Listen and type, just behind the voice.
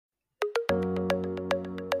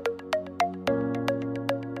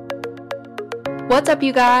What's up,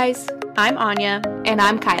 you guys? I'm Anya. And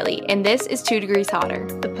I'm Kylie, and this is 2 Degrees Hotter,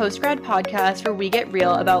 the post-grad podcast where we get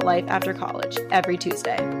real about life after college every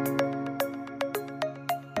Tuesday.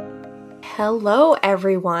 Hello,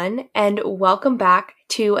 everyone, and welcome back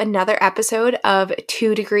to another episode of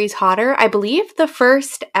 2 Degrees Hotter. I believe the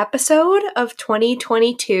first episode of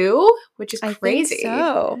 2022, which is crazy. I think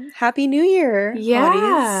so. Happy New Year, yeah.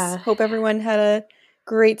 hotties. Hope everyone had a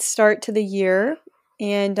great start to the year.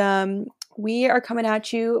 And we are coming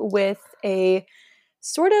at you with a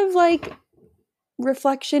sort of like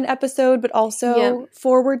reflection episode, but also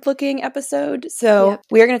forward-looking episode. So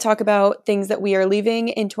we are going to talk about things that we are leaving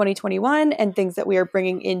in 2021 and things that we are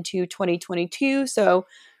bringing into 2022. So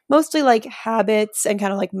mostly like habits and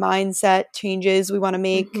kind of like mindset changes we want to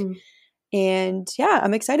make. Mm-hmm. And yeah,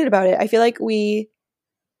 I'm excited about it. I feel like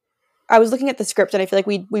I was looking at the script and I feel like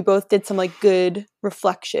we both did some like good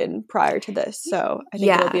reflection prior to this. So I think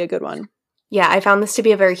it'll be a good one. Yeah, I found this to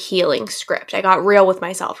be a very healing script. I got real with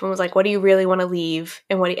myself and was like, what do you really want to leave?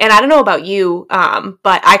 And I don't know about you,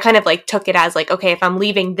 but I kind of like took it as like, okay, if I'm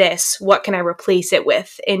leaving this, what can I replace it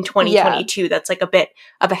with in 2022? That's like a bit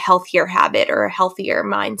of a healthier habit or a healthier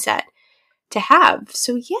mindset to have.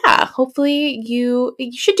 So yeah, hopefully you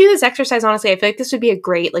should do this exercise. Honestly, I feel like this would be a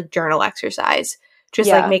great like journal exercise. Just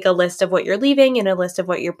like make a list of what you're leaving and a list of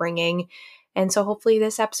what you're bringing. And so hopefully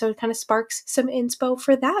this episode kind of sparks some inspo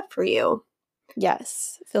for that for you.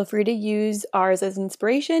 Yes. Feel free to use ours as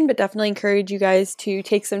inspiration, but definitely encourage you guys to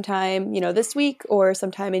take some time, this week or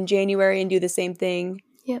sometime in January and do the same thing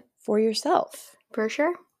for yourself. For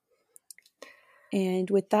sure. And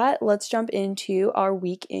with that, let's jump into our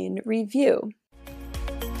week in review.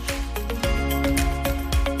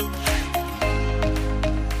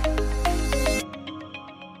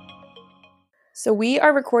 So we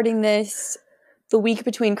are recording this the week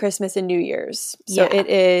between Christmas and New Year's. So it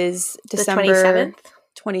is December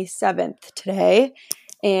 27th today.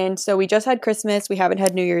 And so we just had Christmas. We haven't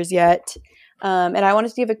had New Year's yet. And I wanted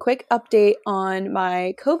to give a quick update on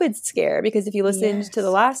my COVID scare, because if you listened to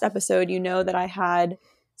the last episode, you know that I had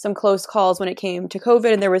some close calls when it came to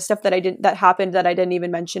COVID. And there was stuff that happened that I didn't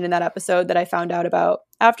even mention in that episode that I found out about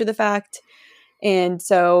after the fact. And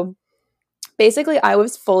so basically, I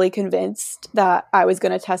was fully convinced that I was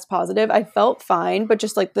going to test positive. I felt fine, but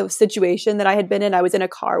just like the situation that I had been in, I was in a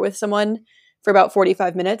car with someone for about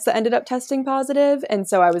 45 minutes that ended up testing positive. And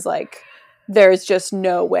so I was like, there's just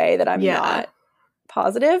no way that I'm not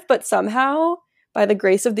positive. But somehow, by the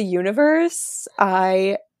grace of the universe,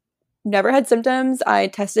 I never had symptoms. I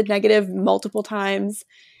tested negative multiple times.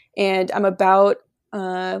 And I'm about,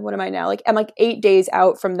 what am I now? Like, I'm like 8 days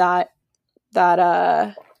out from that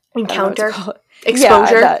encounter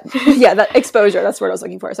exposure. That exposure, that's what I was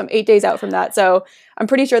looking for. So I'm 8 days out from that, so I'm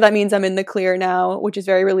pretty sure that means I'm in the clear now, which is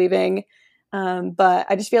very relieving. But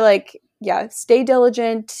I just feel like stay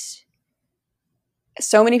diligent.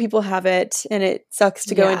 So many people have it, and it sucks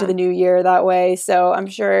to go into the new year that way. So I'm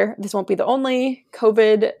sure this won't be the only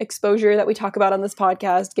COVID exposure that we talk about on this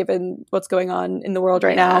podcast, given what's going on in the world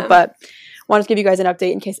right now. But wanted to give you guys an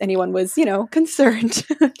update in case anyone was concerned,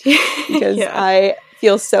 because I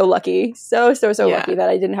feel so lucky, so lucky that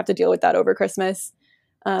I didn't have to deal with that over Christmas.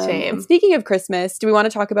 Same. And speaking of Christmas, do we want to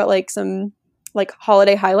talk about like some like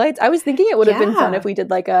holiday highlights? I was thinking it would have been fun if we did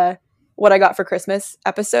like a what I got for Christmas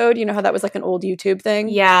episode. You know how that was like an old YouTube thing?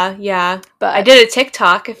 Yeah. But I did a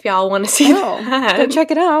TikTok if y'all want to see that. Go check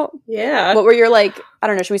it out. Yeah. What were your like, I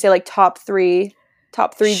don't know, should we say like top three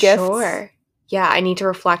gifts? Sure. Yeah, I need to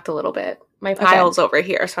reflect a little bit. My pile's over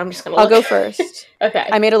here, so I'm just going to I'll go first. Okay.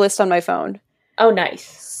 I made a list on my phone. Oh, nice.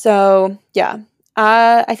 So, yeah.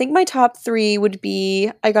 I think my top 3 would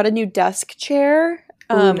be I got a new desk chair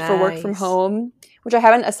for work from home, which I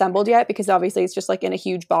haven't assembled yet because obviously it's just like in a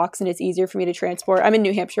huge box and it's easier for me to transport. I'm in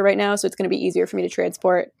New Hampshire right now, so it's going to be easier for me to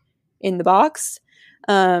transport in the box.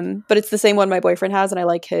 But it's the same one my boyfriend has and I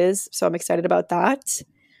like his, so I'm excited about that.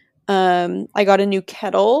 I got a new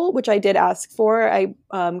kettle, which I did ask for. I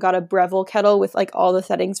got a Breville kettle with like all the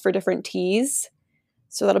settings for different teas.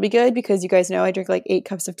 So that'll be good because you guys know I drink like 8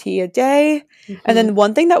 cups of tea a day. Mm-hmm. And then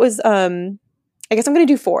one thing that was, I guess I'm going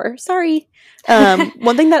to do 4. Sorry.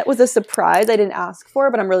 One thing that was a surprise I didn't ask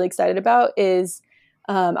for, but I'm really excited about is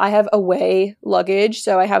I have away luggage.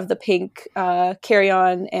 So I have the pink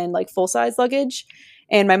carry-on and like full-size luggage.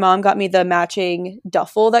 And my mom got me the matching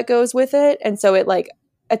duffel that goes with it. And so it like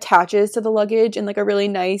attaches to the luggage in like a really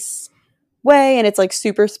nice way, and it's like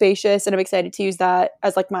super spacious, and I'm excited to use that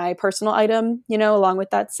as like my personal item, along with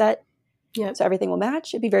that set. Yeah. So everything will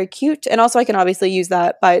match. It'd be very cute. And also I can obviously use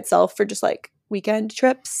that by itself for just like weekend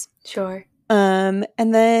trips. Sure. And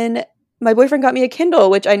then my boyfriend got me a Kindle,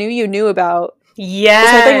 which I knew you knew about.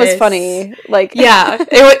 Yes. This whole thing was funny. Like, yeah.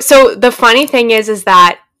 So the funny thing is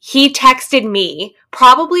that he texted me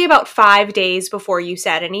probably about 5 days before you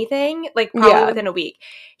said anything, like probably within a week.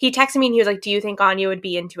 He texted me and he was like, do you think Anya would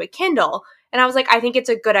be into a Kindle? And I was like, I think it's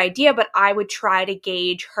a good idea, but I would try to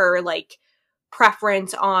gauge her like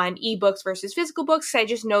preference on ebooks versus physical books. I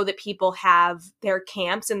just know that people have their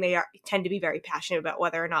camps and tend to be very passionate about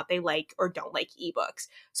whether or not they like or don't like ebooks.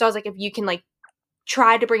 So I was like, if you can like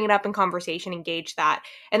try to bring it up in conversation, engage that.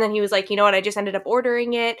 And then he was like, you know what, I just ended up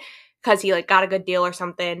ordering it because he like got a good deal or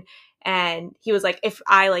something. And he was like, if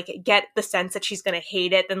I like get the sense that she's going to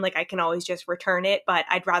hate it, then like I can always just return it, but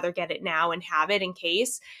I'd rather get it now and have it in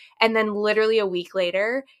case. And then literally a week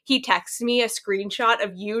later, he texts me a screenshot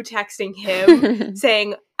of you texting him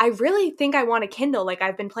saying, I really think I want a Kindle. Like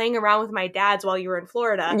I've been playing around with my dad's while you were in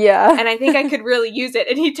Florida. Yeah. And I think I could really use it.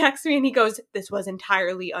 And he texts me and he goes, this was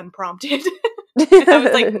entirely unprompted. And I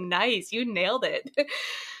was like, nice, you nailed it.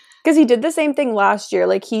 Because he did the same thing last year.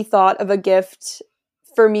 Like he thought of a gift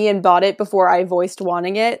for me and bought it before I voiced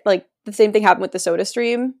wanting it. Like the same thing happened with the Soda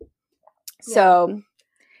Stream. So,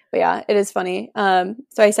 but yeah, it is funny. So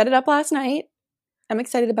I set it up last night. I'm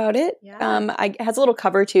excited about it. Yeah. It has a little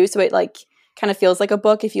cover too, so it like kind of feels like a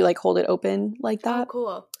book if you like hold it open like that. Oh,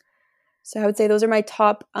 cool. So I would say those are my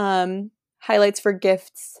top highlights for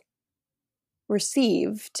gifts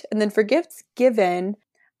received. And then for gifts given,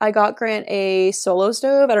 I got Grant a Solo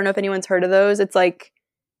Stove. I don't know if anyone's heard of those. It's like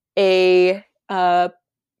a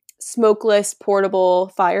smokeless portable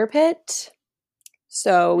fire pit,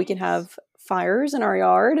 so we can have fires in our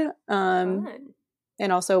yard, and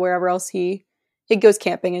also wherever else he goes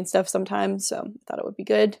camping and stuff sometimes, so I thought it would be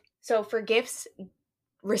good. So for gifts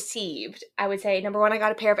received, I would say number one, I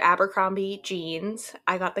got a pair of Abercrombie jeans.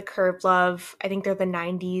 I got the Curve Love, I think they're the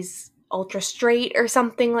 90s ultra straight or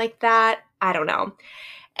something like that, I don't know.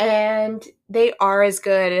 And they are as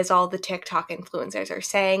good as all the TikTok influencers are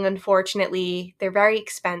saying. Unfortunately, they're very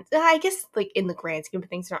expensive. I guess, like, in the grand scheme of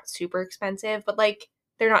things, they're not super expensive, but, like,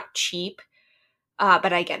 they're not cheap.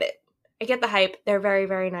 But I get it. I get the hype. They're very,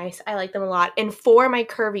 very nice. I like them a lot. And for my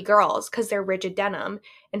curvy girls, because they're rigid denim,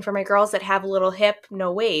 and for my girls that have a little hip,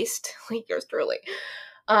 no waist, like yours truly,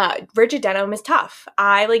 rigid denim is tough.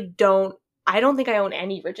 I don't think I own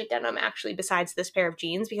any rigid denim actually besides this pair of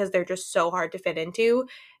jeans because they're just so hard to fit into,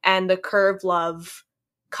 and the Curve Love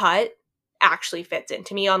cut actually fits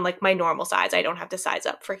into me on like my normal size. I don't have to size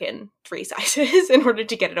up freaking 3 sizes in order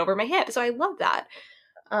to get it over my hip. So I love that.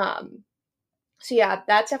 So yeah,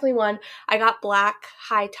 that's definitely one. I got black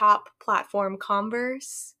high top platform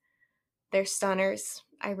Converse. They're stunners.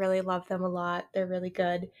 I really love them a lot. They're really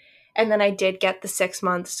good. And then I did get the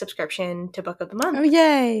 6-month subscription to Book of the Month. Oh,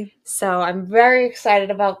 yay. So I'm very excited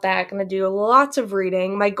about that. Going to do lots of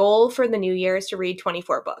reading. My goal for the new year is to read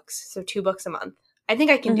 24 books. So 2 books a month. I think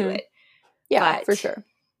I can do it. Yeah, for sure.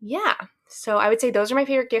 Yeah. So I would say those are my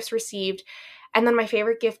favorite gifts received. And then my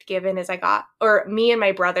favorite gift given is me and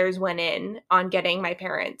my brothers went in on getting my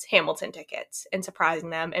parents Hamilton tickets and surprising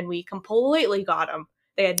them. And we completely got them.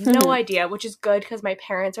 They had no idea, which is good because my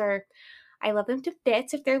parents I love them to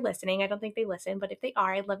bits if they're listening. I don't think they listen, but if they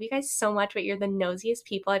are, I love you guys so much, but you're the nosiest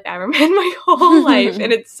people I've ever met in my whole life,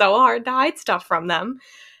 and it's so hard to hide stuff from them,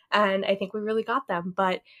 and I think we really got them.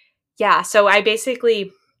 But yeah, so I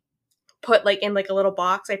basically put like in like a little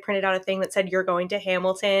box, I printed out a thing that said you're going to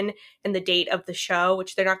Hamilton and the date of the show,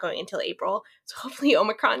 which they're not going until April, so hopefully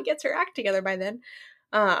Omicron gets her act together by then.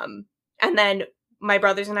 And then my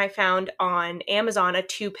brothers and I found on Amazon a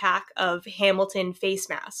 2-pack of Hamilton face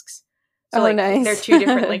masks. So nice. They're 2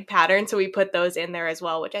 different like patterns, so we put those in there as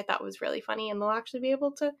well, which I thought was really funny, and they'll actually be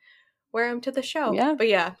able to wear them to the show. Yeah. But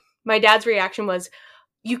yeah, my dad's reaction was,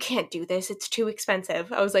 you can't do this, it's too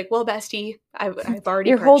expensive. I was like, well, bestie, I've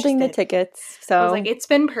already You're holding the tickets, so I was like, it's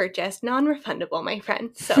been purchased, non-refundable, my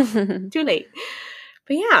friend, so too late.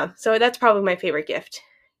 But yeah, so that's probably my favorite gift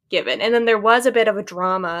given. And then there was a bit of a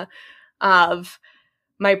drama of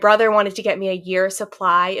my brother wanted to get me a year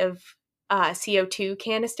supply of CO2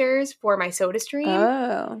 canisters for my SodaStream.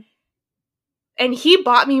 Oh. And he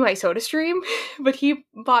bought me my SodaStream, but he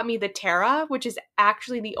bought me the Terra, which is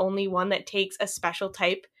actually the only one that takes a special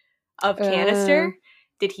type of canister.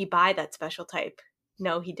 Did he buy that special type?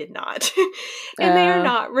 No, he did not. And they are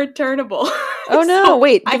not returnable. Oh no, so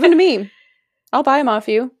wait, give them to me. I'll buy them off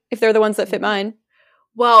you if they're the ones that fit mine.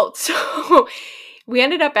 Well, so we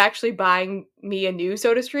ended up actually buying me a new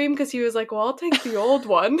SodaStream because he was like, well, I'll take the old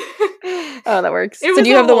one. Oh, that works. So do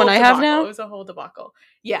you have the one I have now? It was a whole debacle.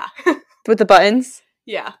 Yeah. With the buttons?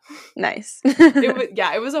 Yeah. Nice.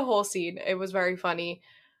 It was a whole scene. It was very funny.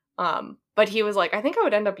 But he was like, I think I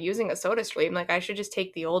would end up using a SodaStream. Like, I should just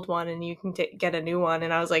take the old one and you can get a new one.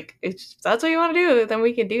 And I was like, if that's what you want to do, then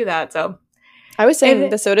we can do that. So I was saying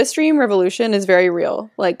the SodaStream revolution is very real.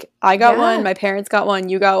 Like, I got one, my parents got one,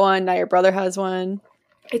 you got one, now your brother has one.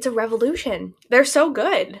 It's a revolution. They're so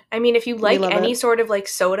good. I mean, if you like any sort of like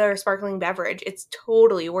soda or sparkling beverage, it's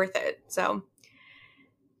totally worth it. So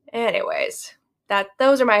anyways,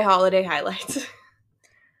 those are my holiday highlights.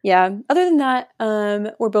 Yeah. Other than that,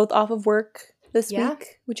 we're both off of work this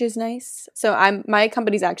week, which is nice. So my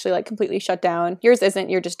company's actually like completely shut down. Yours isn't.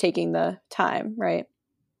 You're just taking the time, right?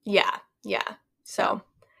 Yeah. So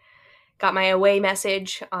got my away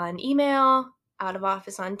message on email, out of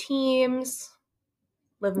office on Teams,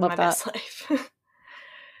 living my best life.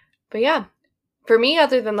 But yeah, for me,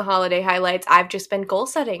 other than the holiday highlights, I've just been goal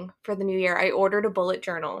setting for the new year. I ordered a bullet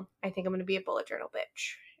journal. I think I'm going to be a bullet journal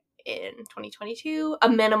bitch in 2022. A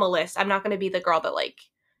minimalist. I'm not going to be the girl that like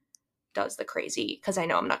does the crazy, because I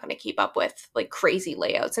know I'm not going to keep up with like crazy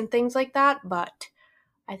layouts and things like that, but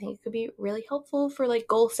I think it could be really helpful for like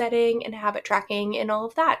goal setting and habit tracking and all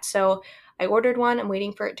of that. So I ordered one. I'm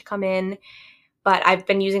waiting for it to come in, but I've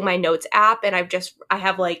been using my notes app, and I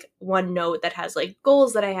have like one note that has like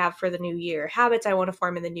goals that I have for the new year, habits I want to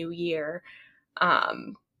form in the new year,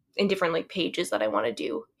 in different like pages that I want to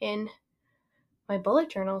do in my bullet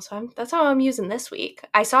journal. So that's how I'm using this week.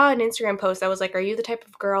 I saw an Instagram post that was like, are you the type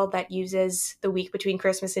of girl that uses the week between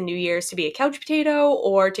Christmas and New Year's to be a couch potato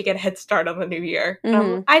or to get a head start on the new year?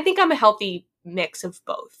 Mm-hmm. I think I'm a healthy mix of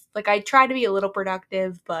both. Like, I try to be a little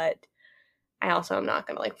productive, but I also am not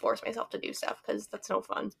going to like force myself to do stuff because that's no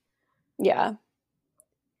fun. Yeah.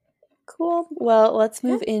 Cool. Well, let's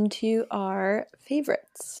move into our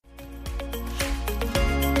favorites.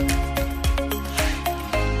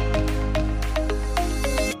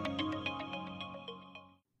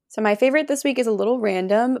 So my favorite this week is a little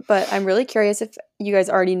random, but I'm really curious if you guys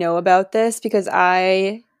already know about this, because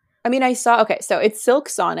I saw, okay, so it's Silk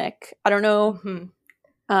Sonic. I don't know.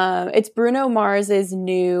 Mm-hmm. It's Bruno Mars's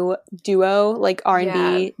new duo, like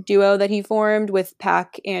R&B duo that he formed with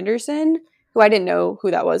Pac Anderson, who I didn't know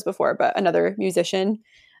who that was before, but another musician.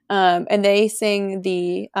 And they sing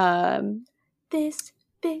the This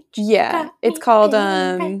bitch. Yeah, it's called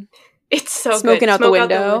it's so Smoking good. Out the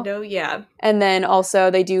Window. Out the window, yeah. And then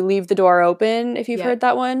also they do Leave the Door Open, if you've heard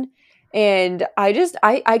that one. And I guess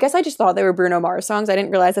I just thought they were Bruno Mars songs. I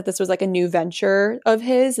didn't realize that this was like a new venture of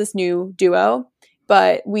his, this new duo.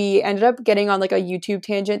 But we ended up getting on like a YouTube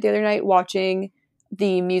tangent the other night watching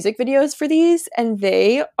the music videos for these, and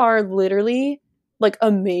they are literally like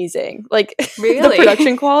amazing. Like, really? The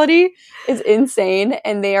production quality is insane,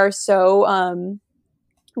 and they are so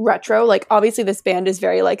retro. Like, obviously this band is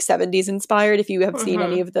very like 70s inspired if you have seen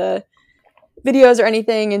any of the videos or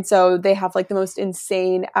anything, and so they have like the most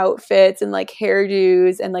insane outfits and like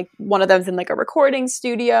hairdos, and like one of them's in like a recording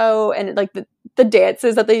studio, and like the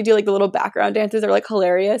dances that they do, like the little background dances, are like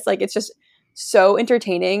hilarious. Like, it's just so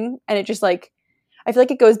entertaining, and it just like, I feel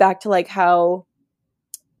like it goes back to like how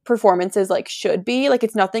performances like should be. Like,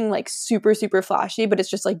 it's nothing like super super flashy, but it's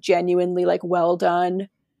just like genuinely like well done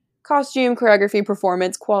costume, choreography,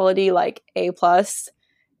 performance quality, like A+.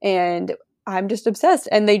 And I'm just obsessed.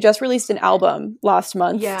 And they just released an album last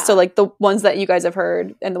month. Yeah. So like the ones that you guys have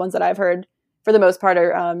heard and the ones that I've heard for the most part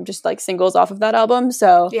are just like singles off of that album.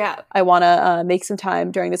 So yeah, I want to make some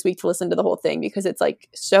time during this week to listen to the whole thing, because it's like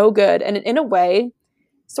so good. And in a way,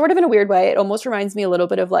 sort of in a weird way, it almost reminds me a little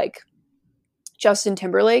bit of like Justin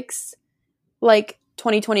Timberlake's like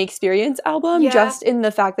 2020 Experience album, just in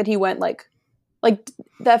the fact that he went like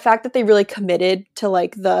the fact that they really committed to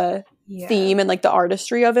like the theme and like the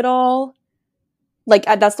artistry of it all. Like,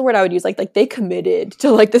 that's the word I would use. Like they committed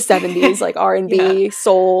to like the 70s, like R&B,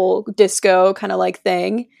 soul, disco kind of like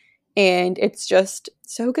thing. And it's just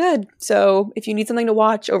so good. So if you need something to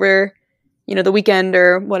watch over, the weekend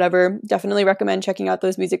or whatever, definitely recommend checking out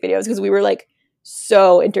those music videos, because we were like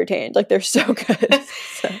so entertained. Like, they're so good.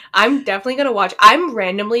 So. I'm definitely gonna watch. I'm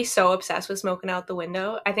randomly so obsessed with Smoking Out the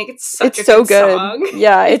Window. I think it's such a good song.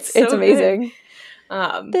 Yeah, it's amazing.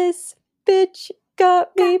 This bitch got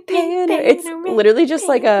me paying her. It's literally just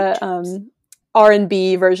like a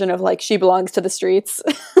R&B version of like She Belongs to the Streets.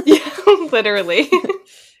 Yeah, literally.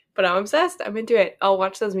 But I'm obsessed. I'm into it. I'll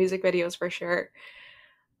watch those music videos for sure.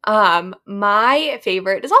 My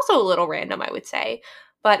favorite is also a little random, I would say,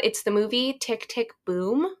 but it's the movie Tick, Tick,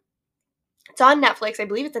 Boom. It's on Netflix. I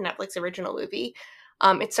believe it's a Netflix original movie.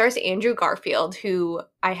 It stars Andrew Garfield, who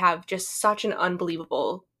I have just such an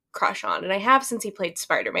unbelievable crush on, and I have since he played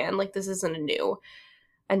Spider-Man. Like, this isn't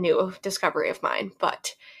a new discovery of mine,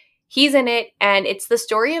 but He's in it, and it's the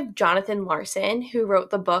story of Jonathan Larson, who wrote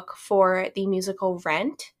the book for the musical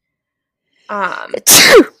Rent.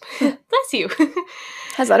 Bless you.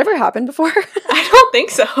 Has that ever happened before? I don't think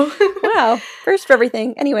so. Wow. First for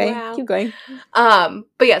everything. Anyway, Keep going. But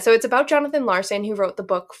yeah, so it's about Jonathan Larson, who wrote the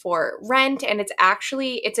book for Rent, and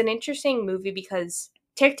it's an interesting movie because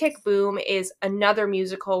Tick, Tick, Boom is another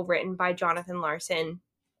musical written by Jonathan Larson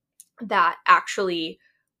that actually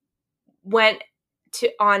went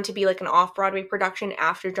on to be like an off-Broadway production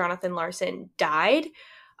after Jonathan Larson died.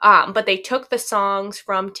 But they took the songs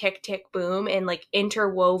from Tick, Tick, Boom and like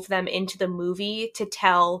interwove them into the movie to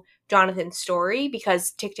tell Jonathan's story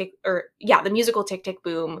because the musical Tick, Tick,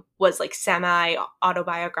 Boom was like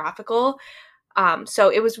semi-autobiographical. So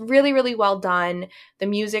it was really, really well done. The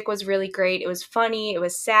music was really great. It was funny. It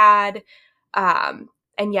was sad.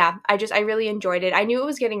 And yeah, I really enjoyed it. I knew it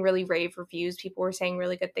was getting really rave reviews. People were saying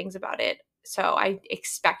really good things about it. So I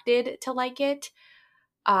expected to like it.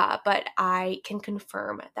 But I can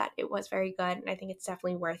confirm that it was very good, and I think it's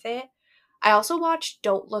definitely worth it. I also watched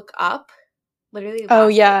Don't Look Up, literally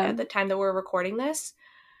last night at the time that we're recording this.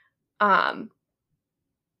 I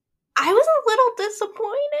was a little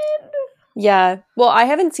disappointed. Yeah. Well, I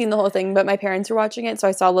haven't seen the whole thing, but my parents were watching it, so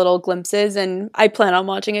I saw little glimpses, and I plan on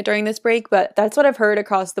watching it during this break, but that's what I've heard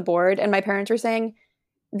across the board, and my parents were saying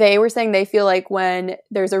they feel like when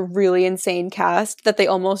there's a really insane cast that they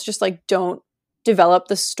almost just like don't develop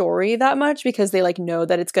the story that much because they like know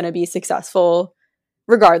that it's going to be successwould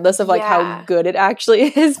regardless of like how good it actually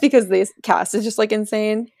is because this cast is just like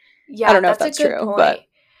insane. Yeah, I don't know if that's true, point. But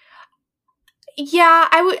yeah,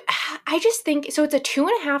 I just think so. It's a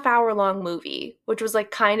 2.5 hour long movie, which was like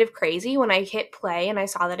kind of crazy. When I hit play and I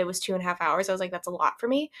saw that it was 2.5 hours, I was like, that's a lot for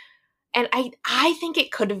me. And I think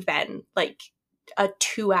it could have been like a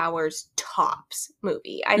 2 hours tops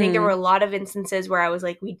movie. I think there were a lot of instances where I was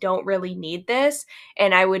like, we don't really need this,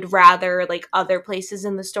 and I would rather like other places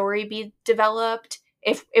in the story be developed.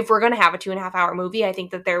 If we're gonna have a 2.5 hour movie, I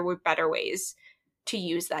think that there were better ways to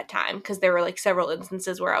use that time, because there were like several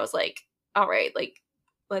instances where I was like, all right, like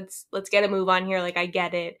let's get a move on here. Like I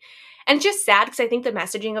get it. And it's just sad because I think the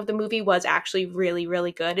messaging of the movie was actually really,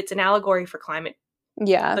 really good. It's an allegory for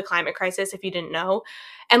the climate crisis, if you didn't know.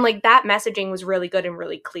 And like that messaging was really good and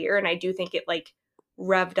really clear. And I do think it like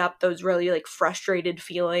revved up those really like frustrated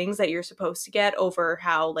feelings that you're supposed to get over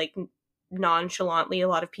how like nonchalantly a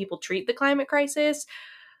lot of people treat the climate crisis.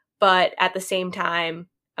 But at the same time,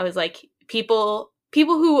 I was like, people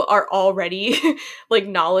who are already like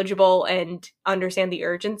knowledgeable and understand the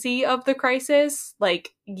urgency of the crisis,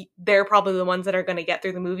 like they're probably the ones that are going to get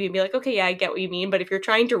through the movie and be like, okay, yeah, I get what you mean. But if you're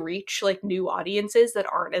trying to reach like new audiences that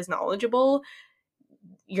aren't as knowledgeable,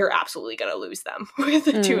 you're absolutely going to lose them with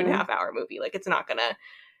a 2.5 hour movie. Like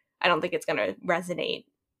I don't think it's going to resonate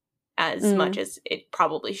as much as it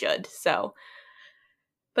probably should. So,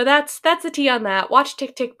 but that's the tea on that. Watch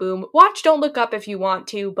Tick, Tick, Boom. Watch Don't Look Up if you want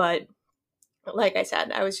to, but like I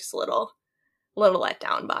said, I was just a little let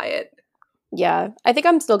down by it. Yeah, I think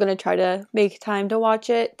I'm still going to try to make time to watch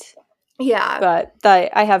it. Yeah. But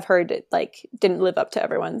I have heard it like didn't live up to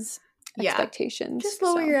everyone's expectations. Just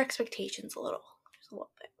lower your expectations a little. Just a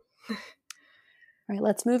little bit. All right,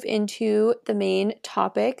 let's move into the main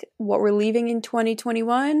topic. What we're leaving in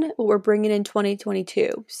 2021, what we're bringing in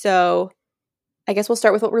 2022. So I guess we'll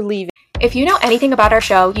start with what we're leaving. If you know anything about our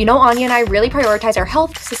show, you know Anya and I really prioritize our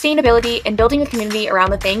health, sustainability, and building a community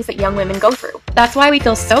around the things that young women go through. That's why we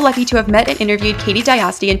feel so lucky to have met and interviewed Katie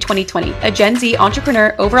Diasti in 2020, a Gen Z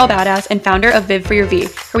entrepreneur, overall badass, and founder of Viv for Your V,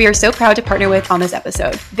 who we are so proud to partner with on this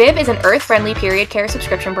episode. Viv is an earth-friendly period care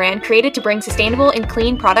subscription brand created to bring sustainable and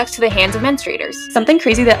clean products to the hands of menstruators. Something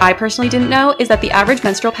crazy that I personally didn't know is that the average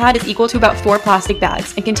menstrual pad is equal to about 4 plastic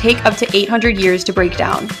bags and can take up to 800 years to break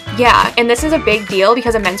down. Yeah, and this is a big deal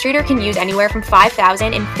because a menstruator can use anywhere from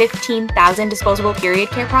 5,000 and 15,000 disposable period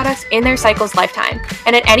care products in their cycle's lifetime.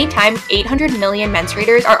 And at any time, 800 million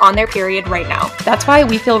menstruators are on their period right now. That's why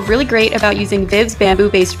we feel really great about using Viv's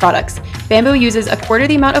bamboo-based products. Bamboo uses a quarter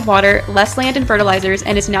the amount of water, less land and fertilizers,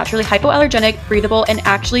 and is naturally hypoallergenic, breathable, and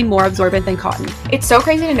actually more absorbent than cotton. It's so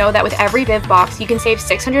crazy to know that with every Viv box, you can save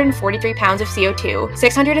 643 pounds of CO2,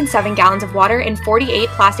 607 gallons of water, and 48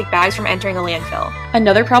 plastic bags from entering a landfill.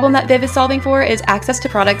 Another problem that Viv is solving for is access to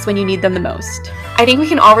products when you need them the most. I think we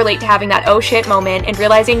can all relate to having that oh shit moment and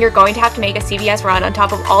realizing you're going to have to make a CVS run on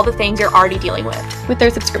top of all the things you're already dealing with. With their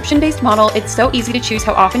subscription-based model, it's so easy to choose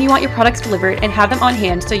how often you want your products delivered and have them on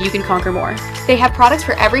hand so you can conquer more. They have products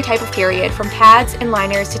for every type of period, from pads and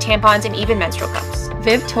liners to tampons and even menstrual cups.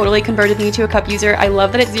 Viv totally converted me to a cup user. I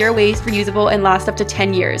love that it's zero waste, reusable, and lasts up to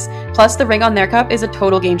 10 years. Plus, the ring on their cup is a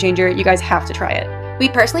total game changer. You guys have to try it. We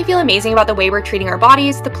personally feel amazing about the way we're treating our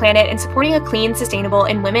bodies, the planet, and supporting a clean, sustainable,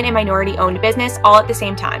 and women and minority-owned business all at the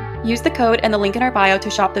same time. Use the code and the link in our bio to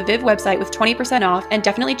shop the Viv website with 20% off, and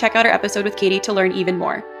definitely check out our episode with Katie to learn even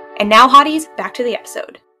more. And now, hotties, back to the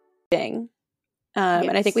episode. Yes.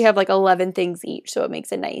 And I think we have like 11 things each, so it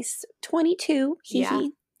makes a nice 22. Yeah.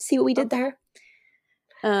 See what we did there?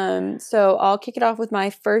 So I'll kick it off with my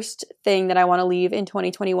first thing that I want to leave in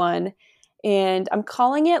 2021. And I'm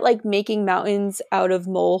calling it like making mountains out of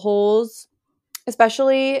moleholes,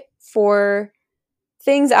 especially for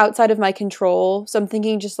things outside of my control. So I'm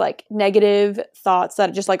thinking just like negative thoughts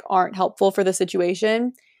that just like aren't helpful for the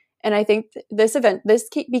situation. And I think this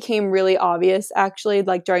became really obvious actually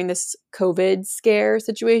like during this COVID scare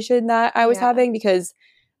situation that I was having, because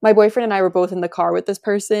my boyfriend and I were both in the car with this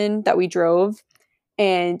person that we drove,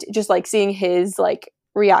 and just like seeing his like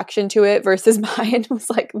reaction to it versus mine was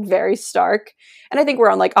like very stark. And I think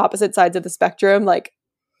we're on like opposite sides of the spectrum, like,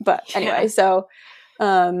 but anyway, so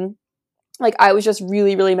like I was just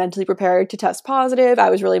really, really mentally prepared to test positive. I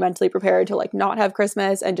was really mentally prepared to like not have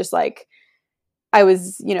Christmas, and just like I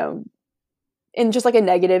was, you know, in just like a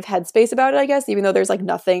negative headspace about it, I guess, even though there's like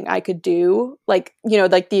nothing I could do. Like, you know,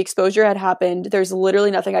 like the exposure had happened. There's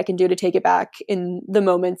literally nothing I can do to take it back in the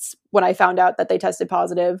moments when I found out that they tested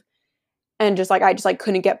positive. And just like, I just like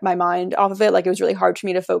couldn't get my mind off of it. Like it was really hard for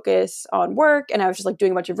me to focus on work. And I was just like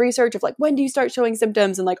doing a bunch of research of like, when do you start showing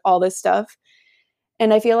symptoms and like all this stuff.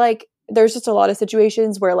 And I feel like there's just a lot of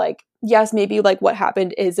situations where like, yes, maybe like what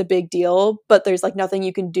happened is a big deal, but there's like nothing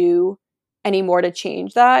you can do anymore to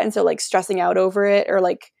change that. And so like stressing out over it, or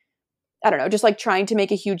like, I don't know, just like trying to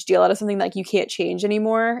make a huge deal out of something like you can't change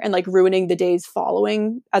anymore, and like ruining the days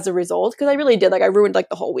following as a result. Cause I really did, like I ruined like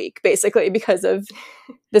the whole week basically because of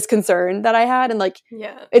this concern that I had. And like,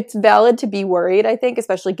 it's valid to be worried, I think,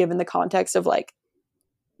 especially given the context of like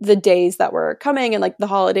the days that were coming and like the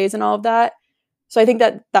holidays and all of that. So I think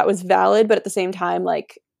that that was valid, but at the same time,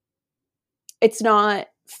 like it's not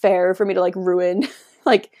fair for me to like ruin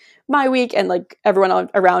like my week and like everyone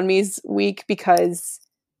around me's week because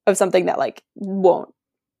of something that like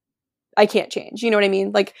I can't change. You know what I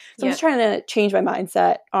mean? Like, so I'm just trying to change my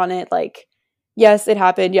mindset on it. Like, yes, it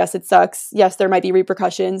happened. Yes, it sucks. Yes, there might be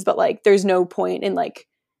repercussions, but like, there's no point in like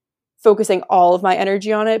focusing all of my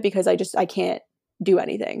energy on it because I can't do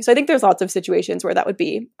anything. So I think there's lots of situations where that would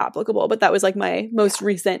be applicable, but that was like my most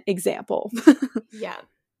recent example.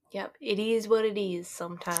 Yep. It is what it is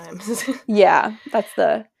sometimes.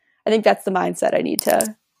 I think that's the mindset I need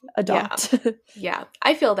to adopt. Yeah.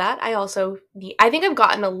 I feel that. I think I've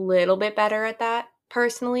gotten a little bit better at that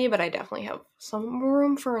personally, but I definitely have some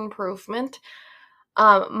room for improvement.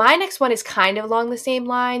 My next one is kind of along the same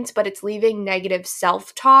lines, but it's leaving negative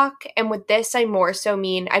self-talk. And with this, I more so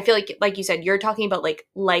mean, I feel like you said, you're talking about like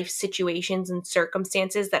life situations and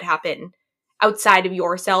circumstances that happen outside of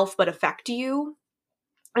yourself but affect you.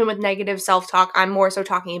 And with negative self-talk, I'm more so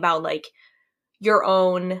talking about like your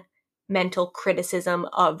own mental criticism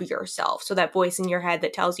of yourself. So that voice in your head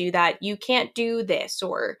that tells you that you can't do this,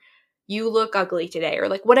 or you look ugly today, or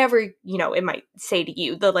like whatever, you know, it might say to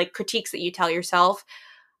you, the like critiques that you tell yourself.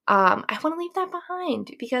 I want to leave that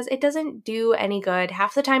behind because it doesn't do any good.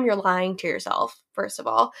 Half the time you're lying to yourself, first of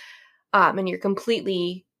all, and you're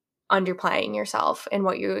completely underplaying yourself and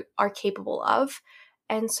what you are capable of.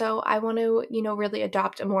 And so I want to, you know, really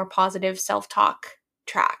adopt a more positive self-talk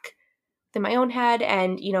track in my own head,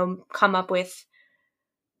 and, you know, come up with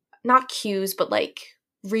not cues, but like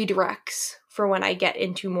redirects for when I get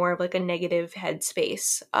into more of like a negative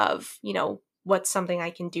headspace of, you know, what's something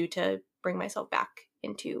I can do to bring myself back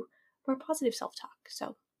into more positive self-talk.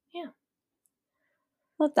 So, yeah.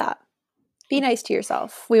 Love that. Be nice to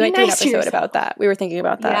yourself. We went through an episode about that. We were thinking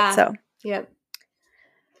about that. Yeah. So, yep.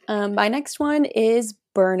 My next one is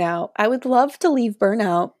burnout. I would love to leave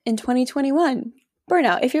burnout in 2021.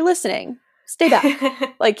 Burnout, if you're listening, stay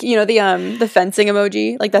back. Like, you know, the fencing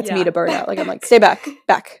emoji, like that's me to burnout. Like I'm like, stay back.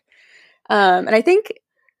 And I think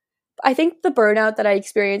the burnout that I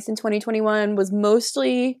experienced in 2021 was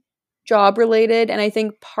mostly job related, and I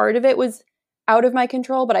think part of it was out of my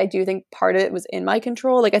control, but I do think part of it was in my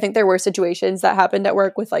control. Like I think there were situations that happened at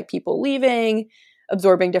work with like people leaving,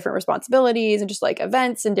 absorbing different responsibilities, and just like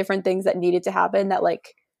events and different things that needed to happen that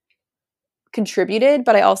like contributed.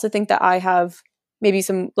 But I also think that I have maybe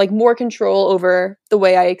some like more control over the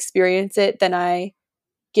way I experience it than I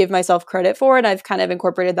give myself credit for. And I've kind of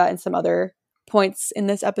incorporated that in some other points in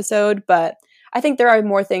this episode. But I think there are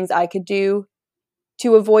more things I could do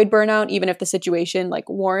to avoid burnout, even if the situation like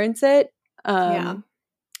warrants it.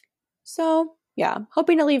 So yeah,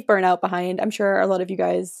 hoping to leave burnout behind. I'm sure a lot of you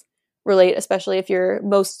guys relate, especially if you're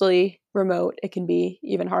mostly remote. It can be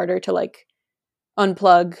even harder to like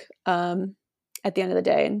unplug at the end of the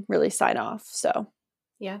day and really sign off. So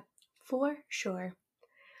yeah, for sure.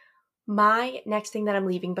 My next thing that I'm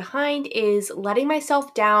leaving behind is letting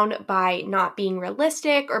myself down by not being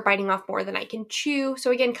realistic or biting off more than I can chew.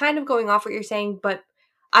 So again, kind of going off what you're saying, but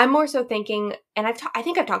I'm more so thinking, and I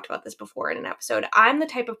think I've talked about this before in an episode. I'm the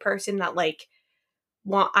type of person that like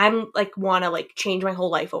want to like change my whole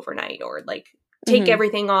life overnight or like take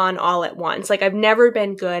everything on all at once. Like I've never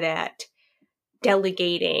been good at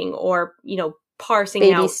delegating or, you know, parsing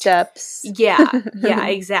baby out steps. Yeah,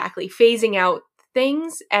 exactly. Phasing out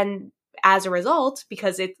things, and as a result,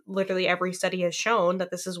 because it literally every study has shown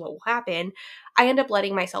that this is what will happen, I end up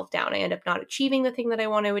letting myself down. I end up not achieving the thing that I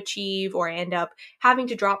want to achieve, or I end up having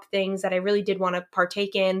to drop things that I really did want to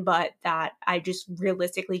partake in, but that I just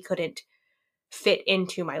realistically couldn't fit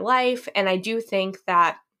into my life. And I do think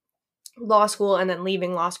that law school and then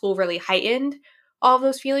leaving law school really heightened all of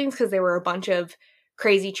those feelings because there were a bunch of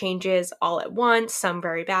crazy changes all at once, some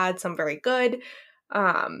very bad, some very good.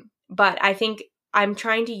 But I think I'm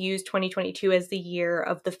trying to use 2022 as the year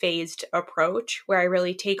of the phased approach where I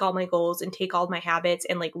really take all my goals and take all my habits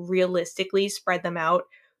and like realistically spread them out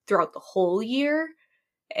throughout the whole year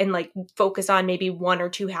and like focus on maybe 1 or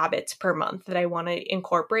 2 habits per month that I want to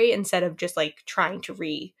incorporate instead of just like trying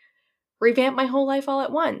to revamp my whole life all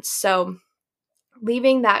at once. So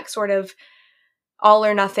leaving that sort of all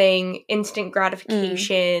or nothing, instant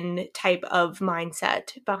gratification type of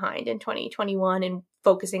mindset behind in 2021 and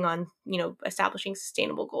focusing on, you know, establishing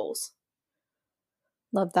sustainable goals.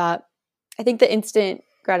 Love that. I think the instant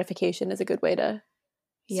gratification is a good way to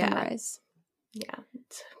summarize. Yeah.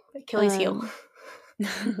 It's Achilles heel.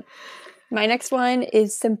 My next one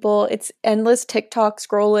is simple. It's endless TikTok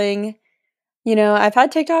scrolling. You know, I've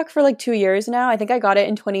had TikTok for like 2 years now. I think I got it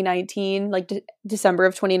in 2019, like December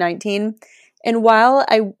of 2019. And while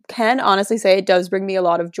I can honestly say it does bring me a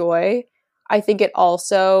lot of joy, I think it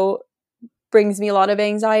also brings me a lot of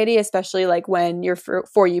anxiety, especially like when your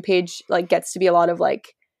For You page like gets to be a lot of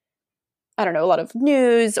like, I don't know, a lot of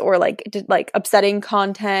news or like upsetting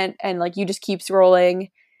content, and like you just keep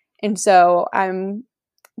scrolling. And so I'm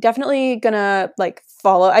definitely gonna like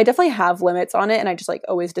follow. I definitely have limits on it and I just like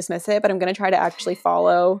always dismiss it, but I'm gonna try to actually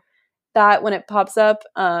follow that when it pops up,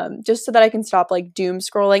 just so that I can stop like doom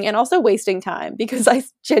scrolling and also wasting time, because I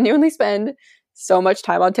genuinely spend so much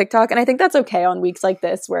time on TikTok. And I think that's okay on weeks like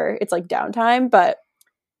this where it's like downtime, but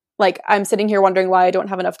like I'm sitting here wondering why I don't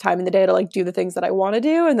have enough time in the day to like do the things that I want to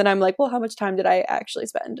do. And then I'm like, well, how much time did I actually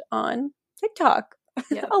spend on TikTok?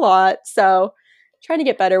 Yeah. A lot. So trying to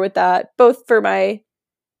get better with that, both for my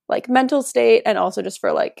like mental state and also just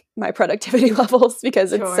for like my productivity levels,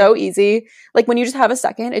 because it's so easy. Like when you just have a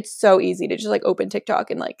second, it's so easy to just like open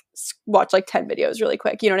TikTok and like watch like 10 videos really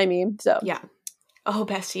quick. You know what I mean? So yeah. Oh,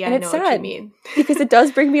 bestie, I know what you mean. Because it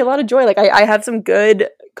does bring me a lot of joy. Like I have some good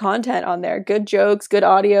content on there, good jokes, good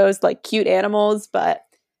audios, like cute animals. But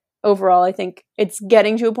overall, I think it's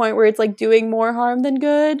getting to a point where it's like doing more harm than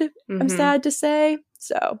good. I'm sad to say.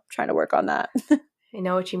 So trying to work on that. I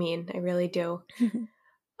know what you mean. I really do.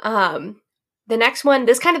 The next one,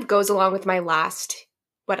 this kind of goes along with my last,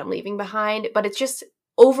 what I'm leaving behind, but it's just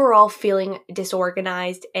overall feeling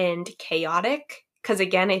disorganized and chaotic. Because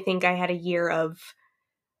again, I think I had a year of,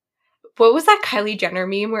 what was that Kylie Jenner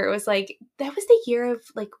meme where it was like, that was the year of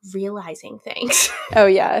like realizing things. Oh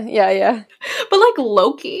yeah. But like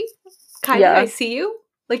Loki, Kylie, I see you.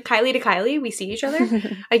 Like Kylie to Kylie, we see each other.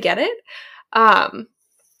 I get it.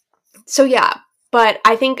 So yeah. But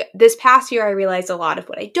I think this past year, I realized a lot of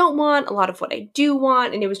what I don't want, a lot of what I do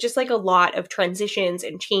want. And it was just like a lot of transitions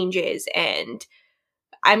and changes. And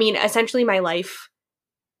I mean, essentially my life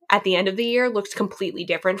at the end of the year looked completely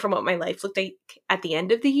different from what my life looked like at the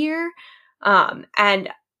end of the year. And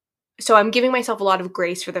so I'm giving myself a lot of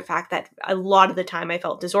grace for the fact that a lot of the time I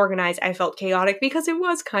felt disorganized. I felt chaotic because it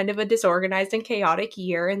was kind of a disorganized and chaotic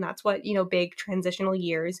year. And that's what, you know, big transitional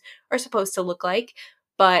years are supposed to look like.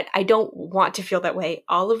 But I don't want to feel that way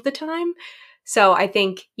all of the time. So I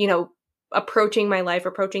think, you know, approaching my life,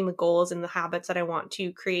 approaching the goals and the habits that I want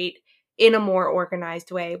to create in a more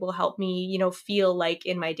organized way will help me, you know, feel like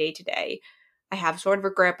in my day-to-day, I have sort of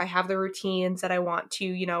a grip. I have the routines that I want to,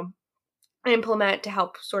 you know, implement to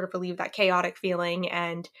help sort of relieve that chaotic feeling,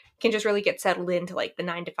 and can just really get settled into like the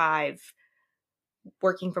 9 to 5,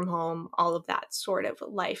 working from home, all of that sort of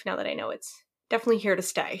life now that I know it's definitely here to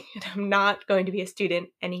stay, and I'm not going to be a student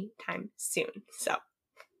anytime soon. So,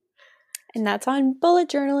 and that's on bullet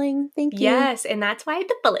journaling. Thank you. Yes, and that's why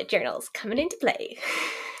the bullet journal's coming into play.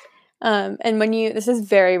 And when this is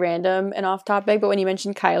very random and off topic, but when you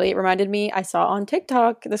mentioned Kylie, it reminded me, I saw on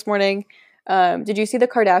TikTok this morning, did you see the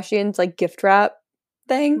Kardashians like gift wrap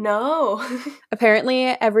thing? No. Apparently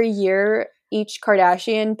every year, each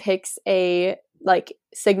Kardashian picks a like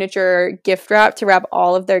signature gift wrap to wrap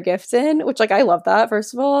all of their gifts in, which like I love that,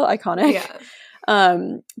 first of all, iconic. Yeah.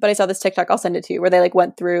 But I saw this TikTok, I'll send it to you, where they like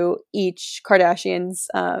went through each Kardashian's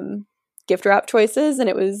gift wrap choices, and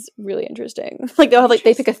it was really interesting. Like they'll have like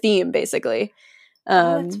they pick a theme basically.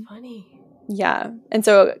 That's funny. Yeah. And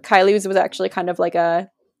so Kylie was actually kind of like a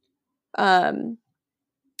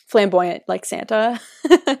flamboyant like Santa.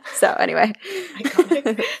 So anyway.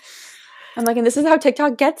 Iconic. I'm like, and this is how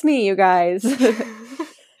TikTok gets me, you guys.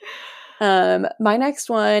 My next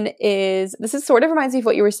one is, this is sort of reminds me of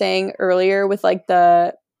what you were saying earlier with like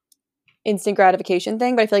the instant gratification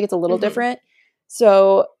thing, but I feel like it's a little different.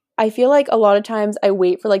 So I feel like a lot of times I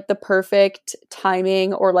wait for like the perfect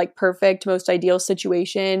timing or like perfect, most ideal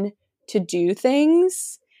situation to do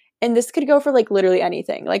things. And this could go for like literally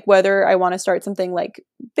anything, like whether I want to start something like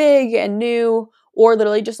big and new, or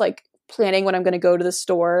literally just like planning when I'm going to go to the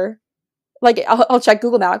store. Like I'll check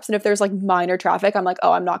Google Maps, and if there's like minor traffic, I'm like,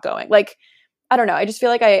 oh, I'm not going. Like, I don't know. I just feel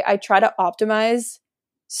like I try to optimize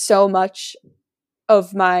so much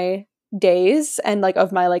of my days and like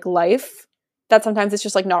of my like life that sometimes it's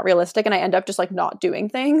just like not realistic, and I end up just like not doing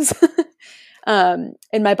things. And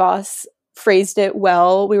my boss phrased it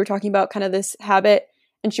well. We were talking about kind of this habit,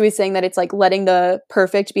 and she was saying that it's like letting the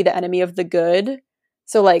perfect be the enemy of the good.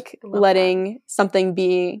 So like letting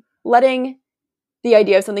the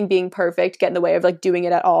idea of something being perfect get in the way of like doing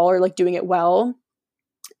it at all or like doing it well.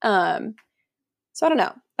 So I don't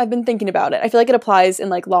know. I've been thinking about it. I feel like it applies in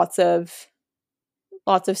like lots of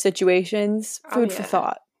situations. Food for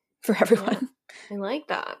thought for everyone. Yeah, I like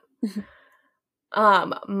that.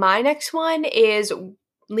 My next one is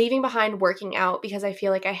leaving behind working out because I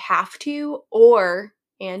feel like I have to, or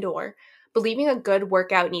believing a good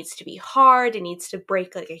workout needs to be hard, it needs to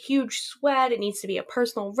break like a huge sweat, it needs to be a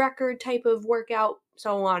personal record type of workout,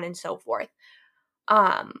 so on and so forth.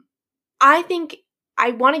 I think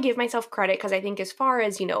I want to give myself credit because I think as far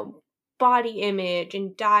as, body image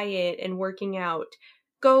and diet and working out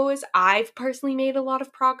goes, I've personally made a lot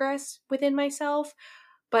of progress within myself,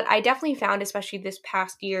 but I definitely found, especially this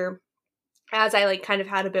past year, as I like kind of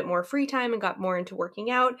had a bit more free time and got more into working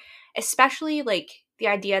out, especially like the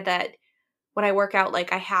idea that when I work out,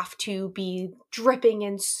 like I have to be dripping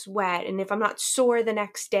in sweat, and if I'm not sore the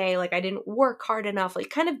next day, like I didn't work hard enough, like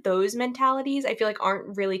kind of those mentalities I feel like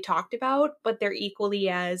aren't really talked about, but they're equally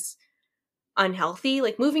as unhealthy.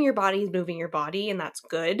 Like moving your body is moving your body, and that's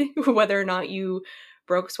good. Whether or not you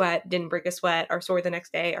broke sweat, didn't break a sweat, are sore the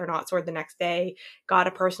next day, or not sore the next day, got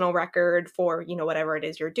a personal record for, whatever it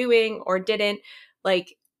is you're doing or didn't.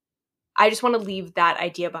 Like, I just want to leave that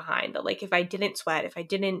idea behind that, like, if I didn't sweat, if I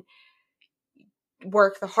didn't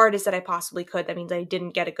work the hardest that I possibly could, that means I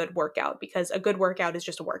didn't get a good workout, because a good workout is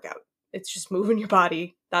just a workout. It's just moving your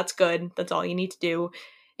body. That's good. That's all you need to do.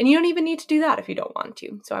 And you don't even need to do that if you don't want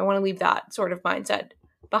to. So I want to leave that sort of mindset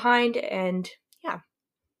behind, and yeah.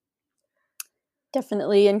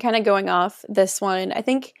 Definitely. And kind of going off this one, I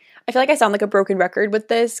feel like I sound like a broken record with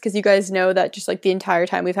this, because you guys know that just like the entire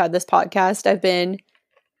time we've had this podcast, I've been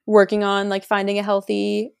working on like finding a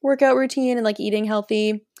healthy workout routine and like eating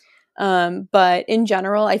healthy. But in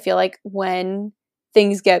general, I feel like when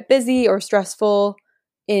things get busy or stressful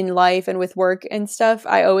in life and with work and stuff,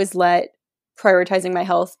 I always let prioritizing my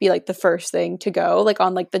health be like the first thing to go, like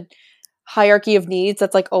on like the hierarchy of needs.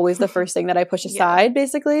 That's like always the first thing that I push aside,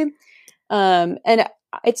 basically. And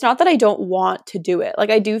it's not that I don't want to do it. Like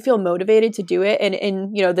I do feel motivated to do it. And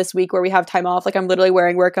in, this week where we have time off, like I'm literally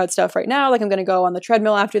wearing workout stuff right now. Like I'm going to go on the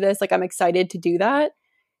treadmill after this. Like I'm excited to do that.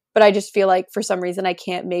 But I just feel like for some reason I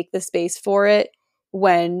can't make the space for it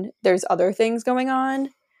when there's other things going on.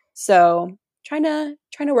 So trying to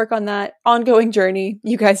work on that ongoing journey.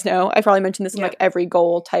 You guys know I probably mentioned this in like every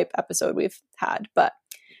goal type episode we've had, but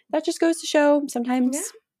that just goes to show sometimes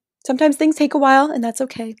things take a while, and that's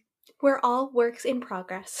okay. We're all works in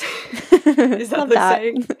progress. Is that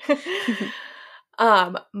the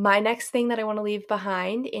saying? My next thing that I want to leave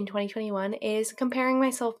behind in 2021 is comparing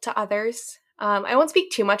myself to others. I won't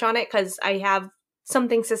speak too much on it because I have some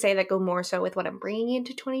things to say that go more so with what I'm bringing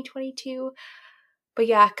into 2022. But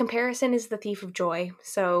yeah, comparison is the thief of joy.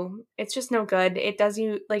 So it's just no good. It does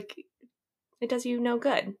you no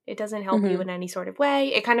good. It doesn't help you in any sort of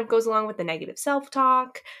way. It kind of goes along with the negative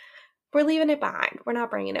self-talk. We're leaving it behind. We're not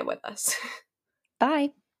bringing it with us.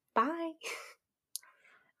 Bye. Bye.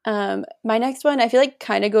 My next one, I feel like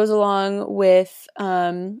kind of goes along with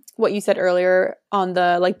what you said earlier on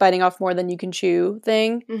the like biting off more than you can chew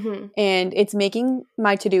thing. Mm-hmm. And it's making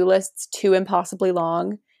my to-do lists too impossibly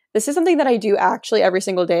long. This is something that I do actually every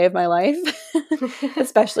single day of my life,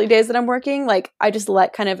 especially days that I'm working. Like I just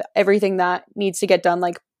let kind of everything that needs to get done,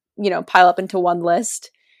 like, pile up into one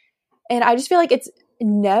list. And I just feel like it's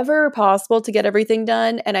never possible to get everything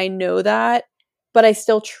done. And I know that. But I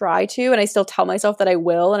still try to, and I still tell myself that I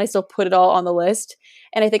will, and I still put it all on the list.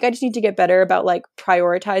 And I think I just need to get better about like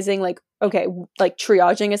prioritizing, like, okay, like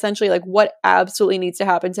triaging essentially, like what absolutely needs to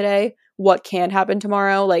happen today, what can happen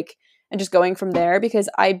tomorrow, like, and just going from there, because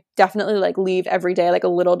I definitely like leave every day like a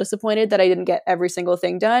little disappointed that I didn't get every single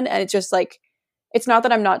thing done. And it's just like, it's not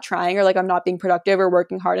that I'm not trying or like I'm not being productive or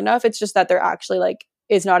working hard enough. It's just that there actually like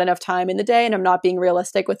is not enough time in the day, and I'm not being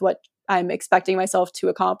realistic with what I'm expecting myself to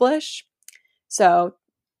accomplish. So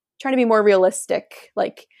trying to be more realistic,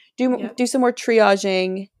 like do some more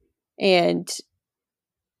triaging, and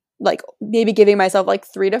like maybe giving myself like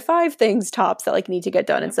 3 to 5 things tops that like need to get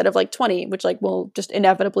done instead of like 20, which like will just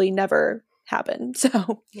inevitably never happen.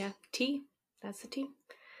 So yeah, that's the T.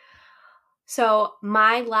 So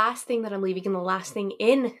my last thing that I'm leaving, and the last thing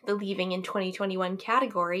in the leaving in 2021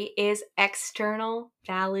 category, is external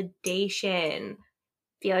validation.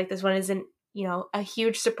 I feel like this one isn't a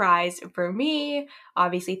huge surprise for me.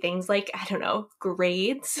 Obviously, things like, I don't know,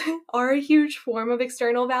 grades are a huge form of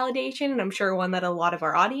external validation, and I'm sure one that a lot of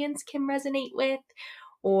our audience can resonate with.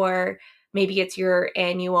 Or maybe it's your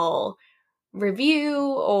annual review,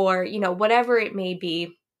 or, whatever it may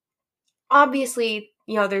be. Obviously,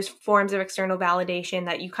 there's forms of external validation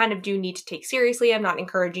that you kind of do need to take seriously. I'm not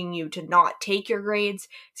encouraging you to not take your grades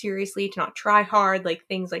seriously, to not try hard, like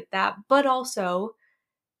things like that. But also,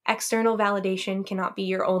 external validation cannot be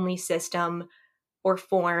your only system or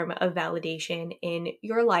form of validation in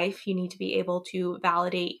your life. You need to be able to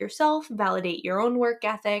validate yourself, validate your own work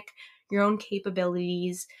ethic, your own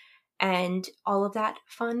capabilities, and all of that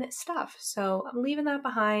fun stuff. So I'm leaving that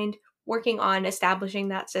behind, working on establishing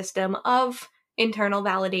that system of internal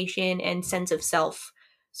validation and sense of self,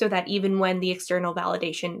 so that even when the external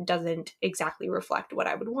validation doesn't exactly reflect what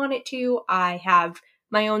I would want it to, I have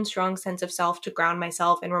my own strong sense of self to ground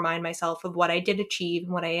myself and remind myself of what I did achieve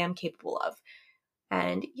and what I am capable of.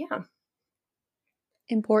 And yeah.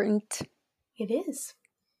 Important. It is.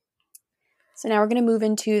 So now we're going to move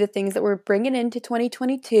into the things that we're bringing into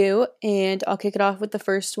 2022, and I'll kick it off with the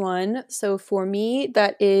first one. So for me,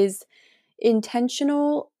 that is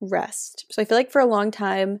intentional rest. So I feel like for a long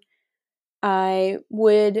time, I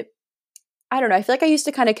don't know, I feel like I used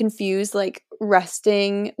to kind of confuse like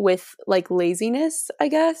resting with like laziness, I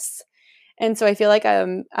guess. And so I feel like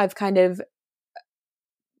I've kind of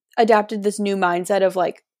adapted this new mindset of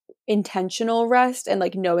like intentional rest, and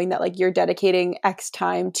like knowing that like you're dedicating X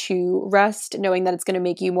time to rest, knowing that it's going to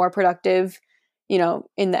make you more productive, in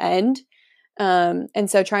the end. And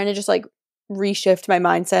so trying to just like reshift my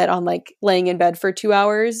mindset on like laying in bed for 2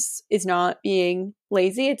 hours is not being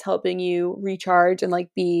lazy. It's helping you recharge and like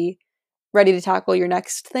be ready to tackle your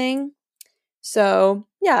next thing. So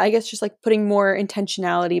yeah, I guess just like putting more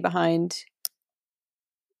intentionality behind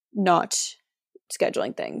not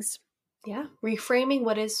scheduling things. Yeah. Reframing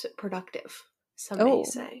what is productive, some may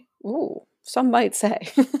say. Ooh, some might say.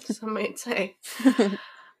 Some might say.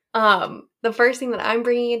 The first thing that I'm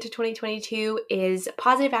bringing into 2022 is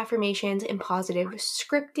positive affirmations and positive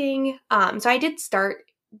scripting. So I did start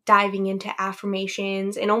diving into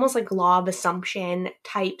affirmations and almost like law of assumption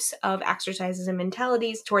types of exercises and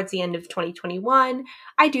mentalities towards the end of 2021.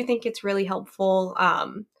 I do think it's really helpful.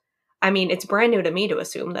 It's brand new to me to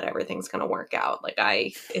assume that everything's going to work out. Like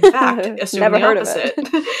I, in fact, assume Never the heard opposite.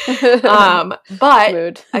 Of it. But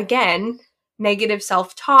Mood. Again, negative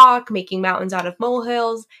self-talk, making mountains out of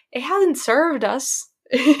molehills, it hasn't served us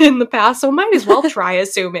in the past, so might as well try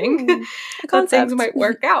assuming that things might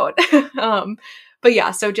work out. But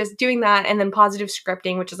yeah, so just doing that, and then positive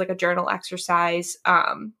scripting, which is like a journal exercise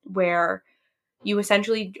where you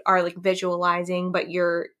essentially are like visualizing, but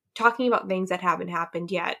you're talking about things that haven't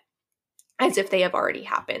happened yet as if they have already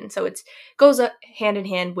happened. So it goes hand in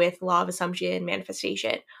hand with law of assumption,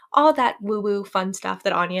 manifestation, all that woo-woo fun stuff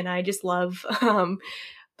that Anya and I just love.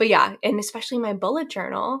 But yeah, and especially my bullet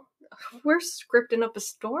journal, we're scripting up a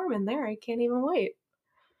storm in there. I can't even wait.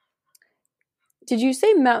 Did you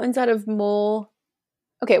say mountains out of mole?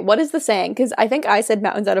 Okay, what is the saying? Because I think I said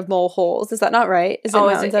mountains out of mole holes. Is that not right? Is it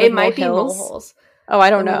mountains out of mole hills? Mole holes. Oh, I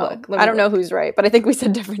don't know. I don't know who's right, but I think we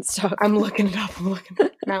said different stuff. I'm looking it up.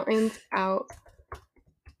 Mountains out.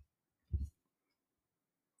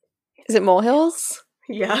 Is it molehills?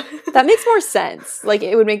 Yeah. That makes more sense. Like,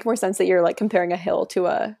 it would make more sense that you're like comparing a hill to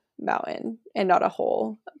a mountain and not a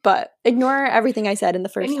hole. But ignore everything I said in the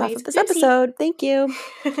first half of this episode. Thank you.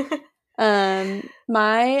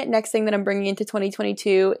 My next thing that I'm bringing into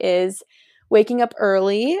 2022 is waking up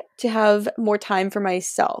early to have more time for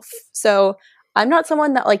myself. So I'm not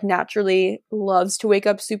someone that like naturally loves to wake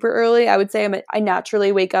up super early. I would say I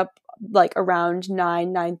naturally wake up like around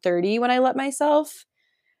 9:30 when I let myself.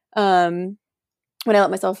 When I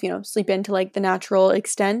let myself, sleep into like the natural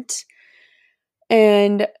extent.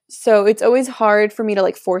 And so it's always hard for me to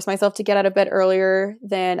like force myself to get out of bed earlier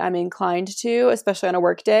than I'm inclined to, especially on a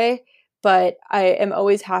work day. But I am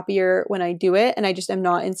always happier when I do it, and I just am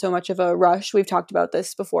not in so much of a rush. We've talked about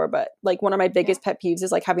this before, but like one of my biggest pet peeves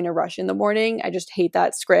is like having a rush in the morning. I just hate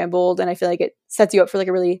that scrambled, and I feel like it sets you up for like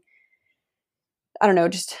a really, I don't know,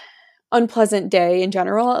 just unpleasant day in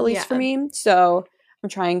general, at least for me. So I'm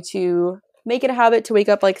trying to make it a habit to wake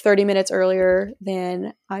up like 30 minutes earlier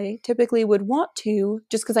than I typically would want to,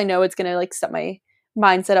 just because I know it's going to like set my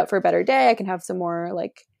mindset up for a better day. I can have some more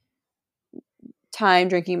like time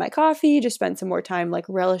drinking my coffee, just spend some more time like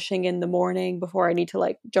relishing in the morning before I need to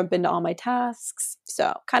like jump into all my tasks.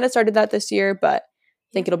 So kind of started that this year, but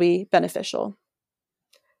I think it'll be beneficial.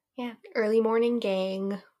 Yeah. Early morning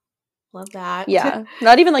gang. Love that. Yeah.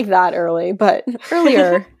 Not even like that early, but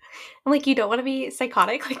earlier. I'm like, you don't want to be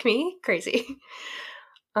psychotic like me? Crazy.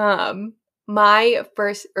 My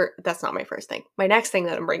first, or that's not my first thing. My next thing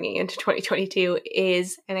that I'm bringing into 2022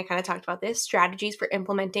 is, and I kind of talked about this, strategies for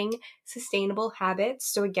implementing sustainable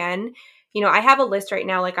habits. So again, I have a list right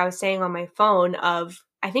now, like I was saying on my phone, of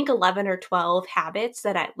I think 11 or 12 habits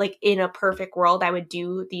that I like in a perfect world, I would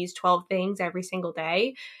do these 12 things every single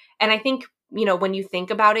day. And I think, when you think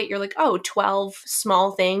about it, you're like, oh, 12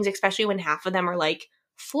 small things, especially when half of them are like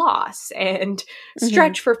floss and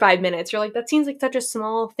stretch for 5 minutes. You're like, that seems like such a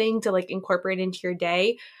small thing to like incorporate into your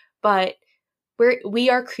day. But we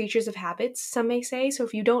are creatures of habits, some may say. So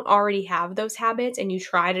if you don't already have those habits and you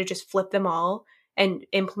try to just flip them all and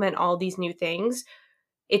implement all these new things,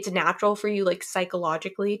 it's natural for you like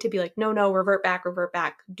psychologically to be like, no, revert back,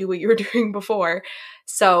 do what you were doing before.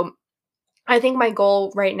 So I think my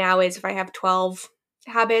goal right now is if I have 12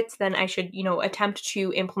 habits, then I should, attempt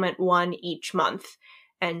to implement one each month.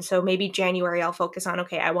 And so maybe January I'll focus on,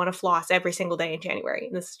 okay, I want to floss every single day in January.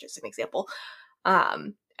 And this is just an example.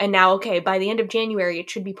 And now, okay, by the end of January, it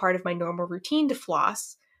should be part of my normal routine to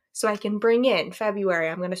floss. So I can bring in February,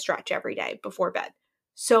 I'm going to stretch every day before bed,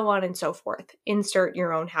 so on and so forth. Insert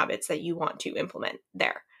your own habits that you want to implement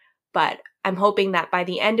there. But I'm hoping that by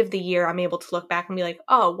the end of the year, I'm able to look back and be like,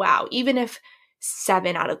 oh, wow, even if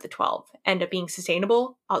 7 out of the 12 end up being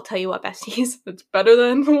sustainable, I'll tell you what, besties, it's better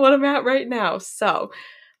than what I'm at right now. So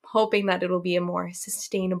I'm hoping that it'll be a more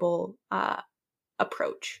sustainable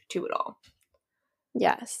approach to it all.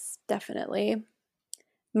 Yes, definitely.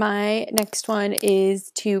 My next one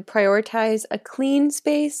is to prioritize a clean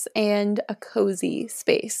space and a cozy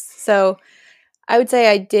space. So I would say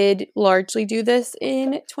I did largely do this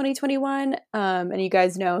in 2021. And you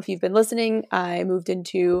guys know, if you've been listening, I moved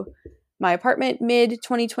into my apartment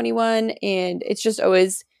mid-2021, and it's just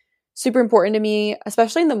always super important to me,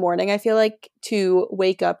 especially in the morning, I feel like, to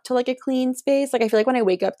wake up to like a clean space. Like I feel like when I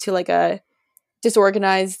wake up to like a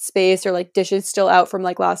disorganized space or like dishes still out from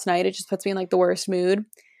like last night, it just puts me in like the worst mood.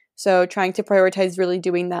 So trying to prioritize really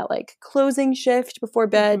doing that like closing shift before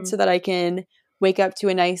bed so that I can wake up to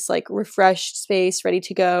a nice like refreshed space ready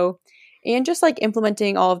to go, and just like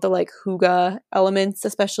implementing all of the like hygge elements,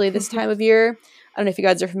 especially this time of year. I don't know if you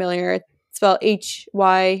guys are familiar. It's spelled Hyggge,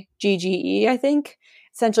 I think.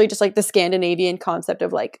 Essentially just like the Scandinavian concept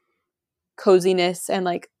of like coziness and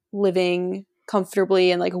like living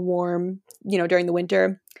comfortably and like warm, during the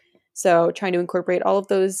winter. So trying to incorporate all of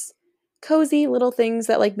those cozy little things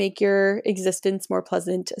that like make your existence more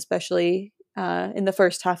pleasant, especially in the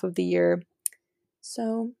first half of the year.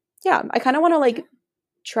 So yeah, I kind of want to like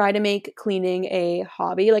try to make cleaning a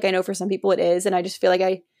hobby. Like I know for some people it is, and I just feel like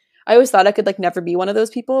I always thought I could like never be one of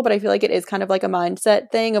those people, but I feel like it is kind of like a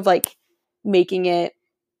mindset thing of like making it,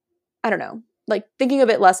 I don't know, like thinking of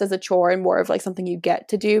it less as a chore and more of like something you get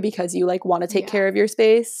to do because you like want to take care of your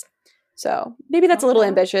space. So maybe that's a little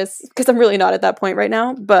ambitious because I'm really not at that point right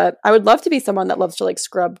now, but I would love to be someone that loves to like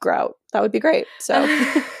scrub grout. That would be great. So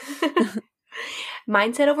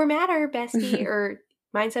mindset over matter, bestie, or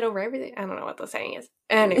mindset over everything. I don't know what the saying is.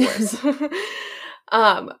 Anyways,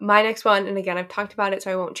 my next one, and again, I've talked about it,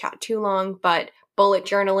 so I won't chat too long, but bullet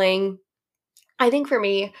journaling. I think for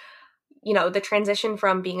me, the transition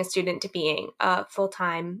from being a student to being a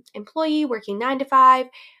full-time employee working 9 to 5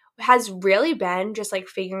 has really been just like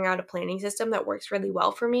figuring out a planning system that works really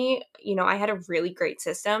well for me. You know, I had a really great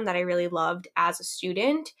system that I really loved as a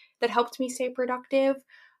student that helped me stay productive.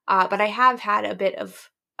 But I have had a bit of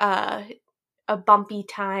a bumpy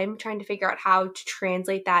time trying to figure out how to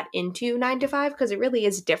translate that into 9 to 5 because it really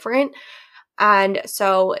is different. And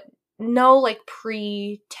so no like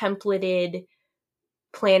pre-templated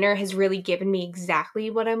planner has really given me exactly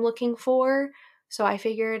what I'm looking for. So I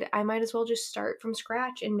figured I might as well just start from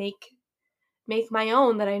scratch and make my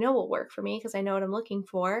own that I know will work for me because I know what I'm looking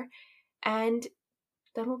for, and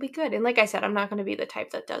then we'll be good. And like I said, I'm not going to be the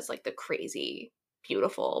type that does like the crazy,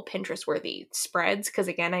 beautiful Pinterest worthy spreads because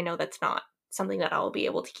again, I know that's not something that I'll be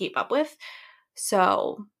able to keep up with.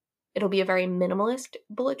 So it'll be a very minimalist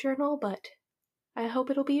bullet journal, but I hope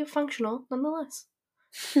it'll be functional nonetheless.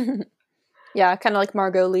 Yeah, kind of like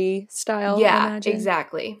Margot Lee style, I imagine.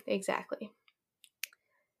 Exactly.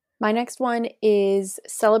 My next one is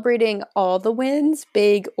celebrating all the wins,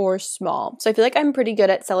 big or small. So I feel like I'm pretty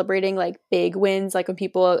good at celebrating like big wins, like when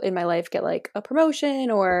people in my life get like a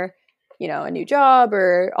promotion or, you know, a new job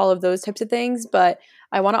or all of those types of things. But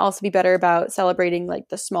I want to also be better about celebrating like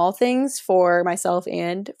the small things for myself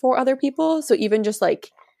and for other people. So even just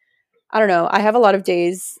like, I don't know, I have a lot of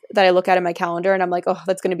days that I look at in my calendar and I'm like, oh,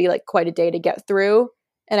 that's going to be like quite a day to get through.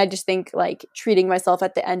 And I just think like treating myself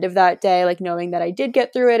at the end of that day, like knowing that I did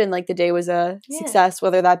get through it and like the day was a success,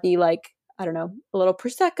 whether that be like, I don't know, a little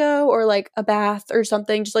Prosecco or like a bath or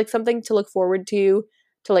something, just like something to look forward to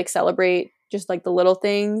like celebrate just like the little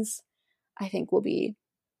things, I think will be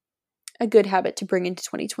a good habit to bring into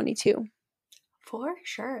 2022. For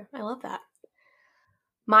sure. I love that.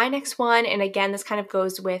 My next one, and again, this kind of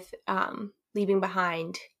goes with leaving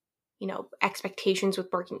behind expectations with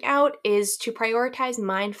working out, is to prioritize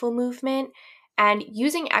mindful movement and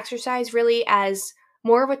using exercise really as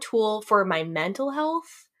more of a tool for my mental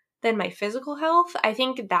health than my physical health. I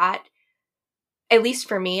think that, at least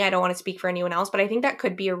for me, I don't want to speak for anyone else, but I think that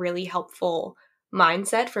could be a really helpful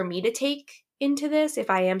mindset for me to take into this if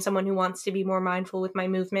I am someone who wants to be more mindful with my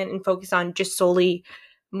movement and focus on just solely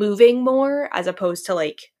moving more as opposed to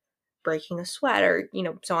like breaking a sweat or,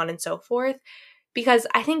 so on and so forth. Because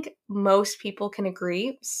I think most people can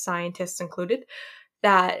agree, scientists included,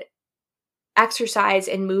 that exercise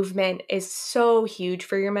and movement is so huge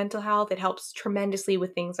for your mental health. It helps tremendously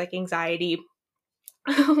with things like anxiety,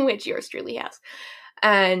 which yours truly has.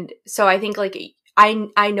 And so I think like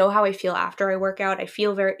I know how I feel after I work out. I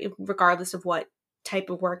feel very, regardless of what type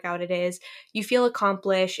of workout it is, you feel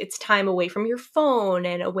accomplished. It's time away from your phone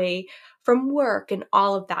and away from work and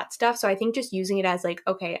all of that stuff. So I think just using it as like,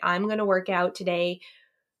 okay, I'm going to work out today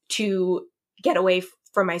to get away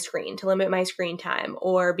from my screen, to limit my screen time,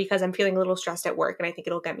 or because I'm feeling a little stressed at work and I think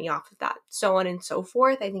it'll get me off of that, so on and so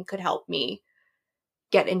forth, I think could help me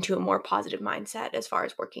get into a more positive mindset as far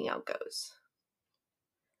as working out goes.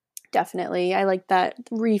 Definitely. I like that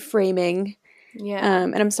reframing. Yeah.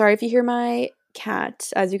 And I'm sorry if you hear my cat.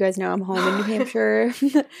 As you guys know, I'm home in New Hampshire.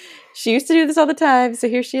 She used to do this all the time, so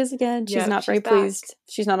here she is again. She's not very pleased.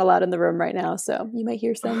 She's not allowed in the room right now, so you might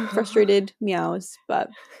hear some frustrated meows, but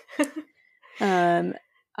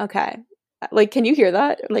okay. Like, can you hear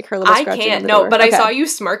that? Like her little scratching. I can't. No, but okay. I saw you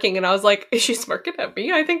smirking, and I was like, "Is she smirking at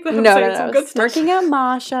me?" I think that I'm saying some good stuff. Smirking at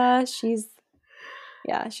Masha.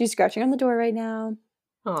 She's scratching on the door right now.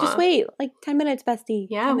 Aww. Just wait, like 10 minutes, bestie.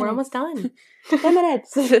 Yeah, we're almost done. 10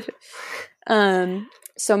 minutes.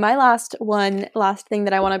 So my last thing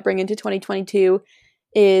that I want to bring into 2022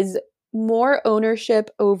 is more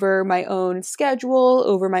ownership over my own schedule,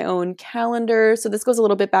 over my own calendar. So this goes a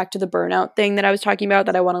little bit back to the burnout thing that I was talking about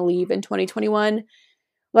that I want to leave in 2021.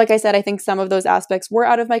 Like I said, I think some of those aspects were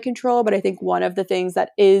out of my control, but I think one of the things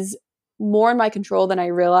that is more in my control than I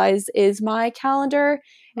realize is my calendar.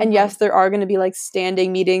 Mm-hmm. And yes, there are going to be like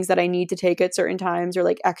standing meetings that I need to take at certain times, or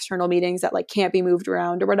like external meetings that like can't be moved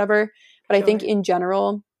around or whatever. But sure. I think in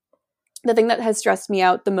general, the thing that has stressed me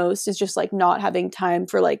out the most is just like not having time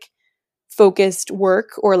for like focused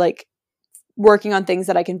work or like working on things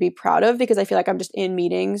that I can be proud of, because I feel like I'm just in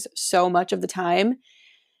meetings so much of the time.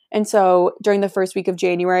 And so during the first week of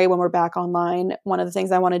January, when we're back online, one of the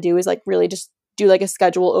things I want to do is like really just do like a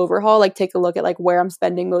schedule overhaul, like take a look at like where I'm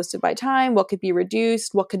spending most of my time, what could be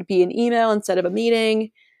reduced, what could be an email instead of a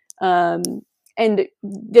meeting. And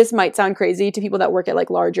this might sound crazy to people that work at like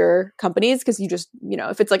larger companies, because you just,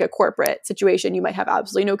 if it's like a corporate situation, you might have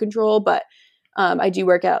absolutely no control. But I do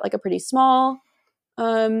work at like a pretty small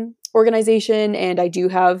organization, and I do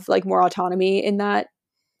have like more autonomy in that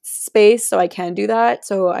space, so I can do that.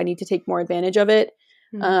 So I need to take more advantage of it.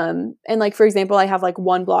 Mm-hmm. And like, for example, I have like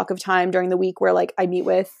one block of time during the week where like I meet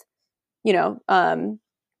with,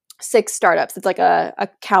 6 startups. It's like a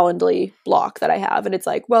Calendly block that I have. And it's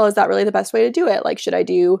like, well, is that really the best way to do it? Like, should I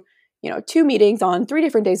do, 2 meetings on 3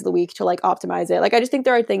 different days of the week to like optimize it? Like, I just think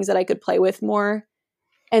there are things that I could play with more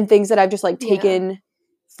and things that I've just like taken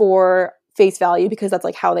for face value because that's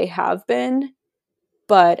like how they have been.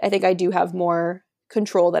 But I think I do have more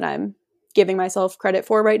control than I'm giving myself credit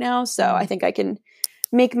for right now. So I think I can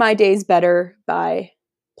make my days better by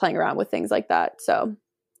playing around with things like that. So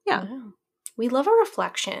yeah. Wow. We love a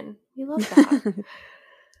reflection. We love that.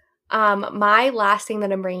 My last thing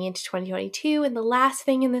that I'm bringing into 2022 and the last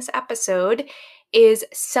thing in this episode is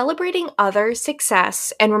celebrating others'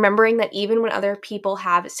 success and remembering that even when other people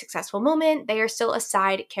have a successful moment, they are still a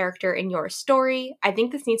side character in your story. I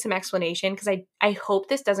think this needs some explanation because I hope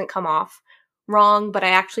this doesn't come off wrong, but I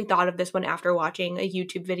actually thought of this one after watching a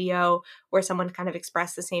YouTube video where someone kind of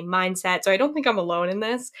expressed the same mindset. So I don't think I'm alone in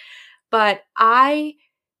this. But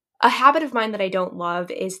a habit of mine that I don't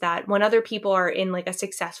love is that when other people are in like a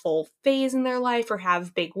successful phase in their life or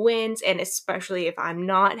have big wins, and especially if I'm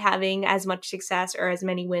not having as much success or as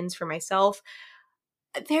many wins for myself,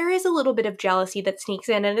 there is a little bit of jealousy that sneaks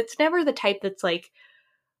in. And it's never the type that's like,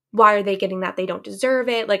 why are they getting that? They don't deserve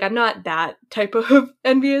it. Like, I'm not that type of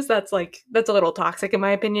envious. That's a little toxic in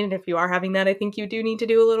my opinion. If you are having that, I think you do need to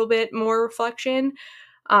do a little bit more reflection.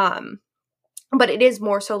 But it is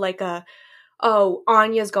more so like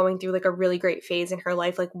Anya's going through like a really great phase in her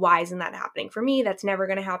life. Like, why isn't that happening for me? That's never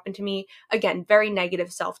going to happen to me. Again, very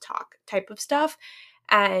negative self-talk type of stuff.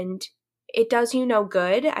 And it does you no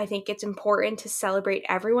good. I think it's important to celebrate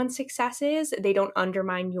everyone's successes. They don't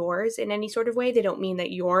undermine yours in any sort of way. They don't mean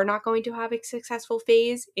that you're not going to have a successful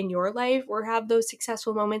phase in your life or have those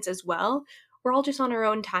successful moments as well. We're all just on our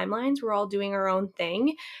own timelines. We're all doing our own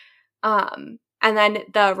thing. And then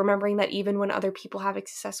the remembering that even when other people have a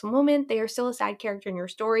successful moment, they are still a side character in your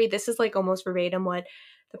story. This is like almost verbatim what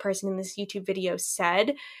the person in this YouTube video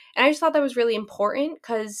said. And I just thought that was really important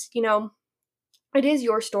because, it is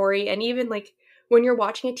your story. And even like when you're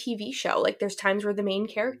watching a TV show, like there's times where the main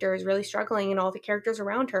character is really struggling and all the characters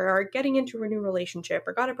around her are getting into a new relationship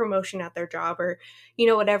or got a promotion at their job or,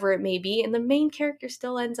 whatever it may be. And the main character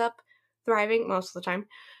still ends up thriving most of the time.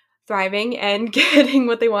 Thriving and getting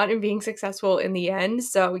what they want and being successful in the end.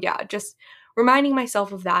 So yeah, just reminding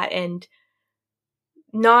myself of that and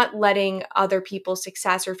not letting other people's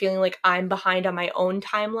success or feeling like I'm behind on my own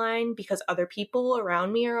timeline because other people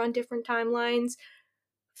around me are on different timelines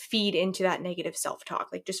feed into that negative self-talk.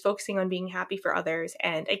 Like just focusing on being happy for others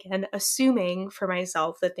and again, assuming for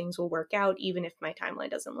myself that things will work out even if my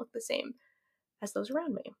timeline doesn't look the same as those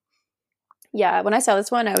around me. Yeah, when I saw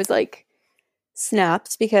this one, I was like,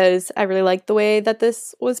 snapped because I really liked the way that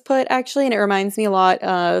this was put actually, and it reminds me a lot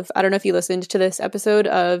of, I don't know if you listened to this episode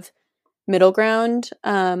of Middle Ground.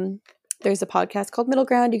 There's a podcast called Middle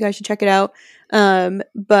Ground. You guys should check it out.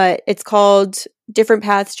 But it's called Different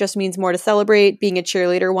Paths Just Means More to Celebrate, Being a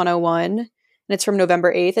Cheerleader 101. And it's from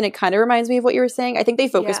November 8th. And it kind of reminds me of what you were saying. I think they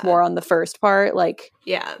focus more on the first part, like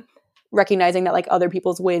recognizing that like other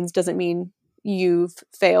people's wins doesn't mean you've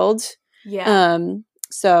failed. Yeah.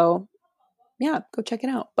 So yeah, go check it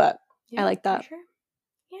out. But I like that. Sure.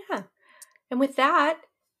 Yeah. And with that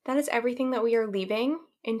is everything that we are leaving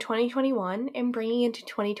in 2021 and bringing into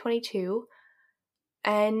 2022.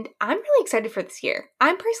 And I'm really excited for this year.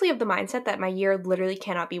 I'm personally of the mindset that my year literally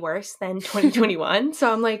cannot be worse than 2021.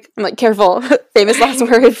 So I'm like, careful. Famous last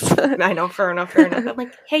words. I know, fair enough. I'm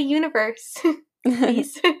like, hey, universe,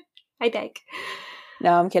 please. I beg.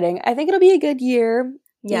 No, I'm kidding. I think it'll be a good year.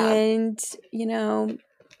 Yeah. And,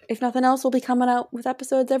 if nothing else, we'll be coming out with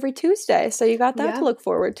episodes every Tuesday. So you got that to look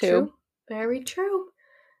forward to. True. Very true.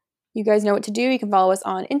 You guys know what to do. You can follow us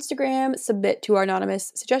on Instagram, submit to our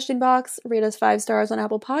anonymous suggestion box, rate us 5 stars on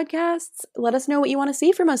Apple Podcasts. Let us know what you want to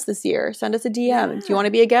see from us this year. Send us a DM. Yeah. Do you want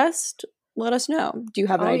to be a guest? Let us know. Do you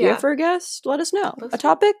have an idea for a guest? Let us know. A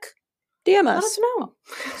topic? DM us. Let us know.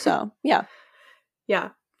 So, yeah. Yeah,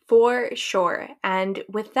 for sure. And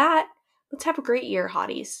with that, let's have a great year,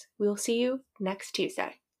 hotties. We will see you next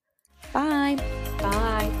Tuesday. Bye.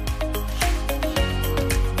 Bye.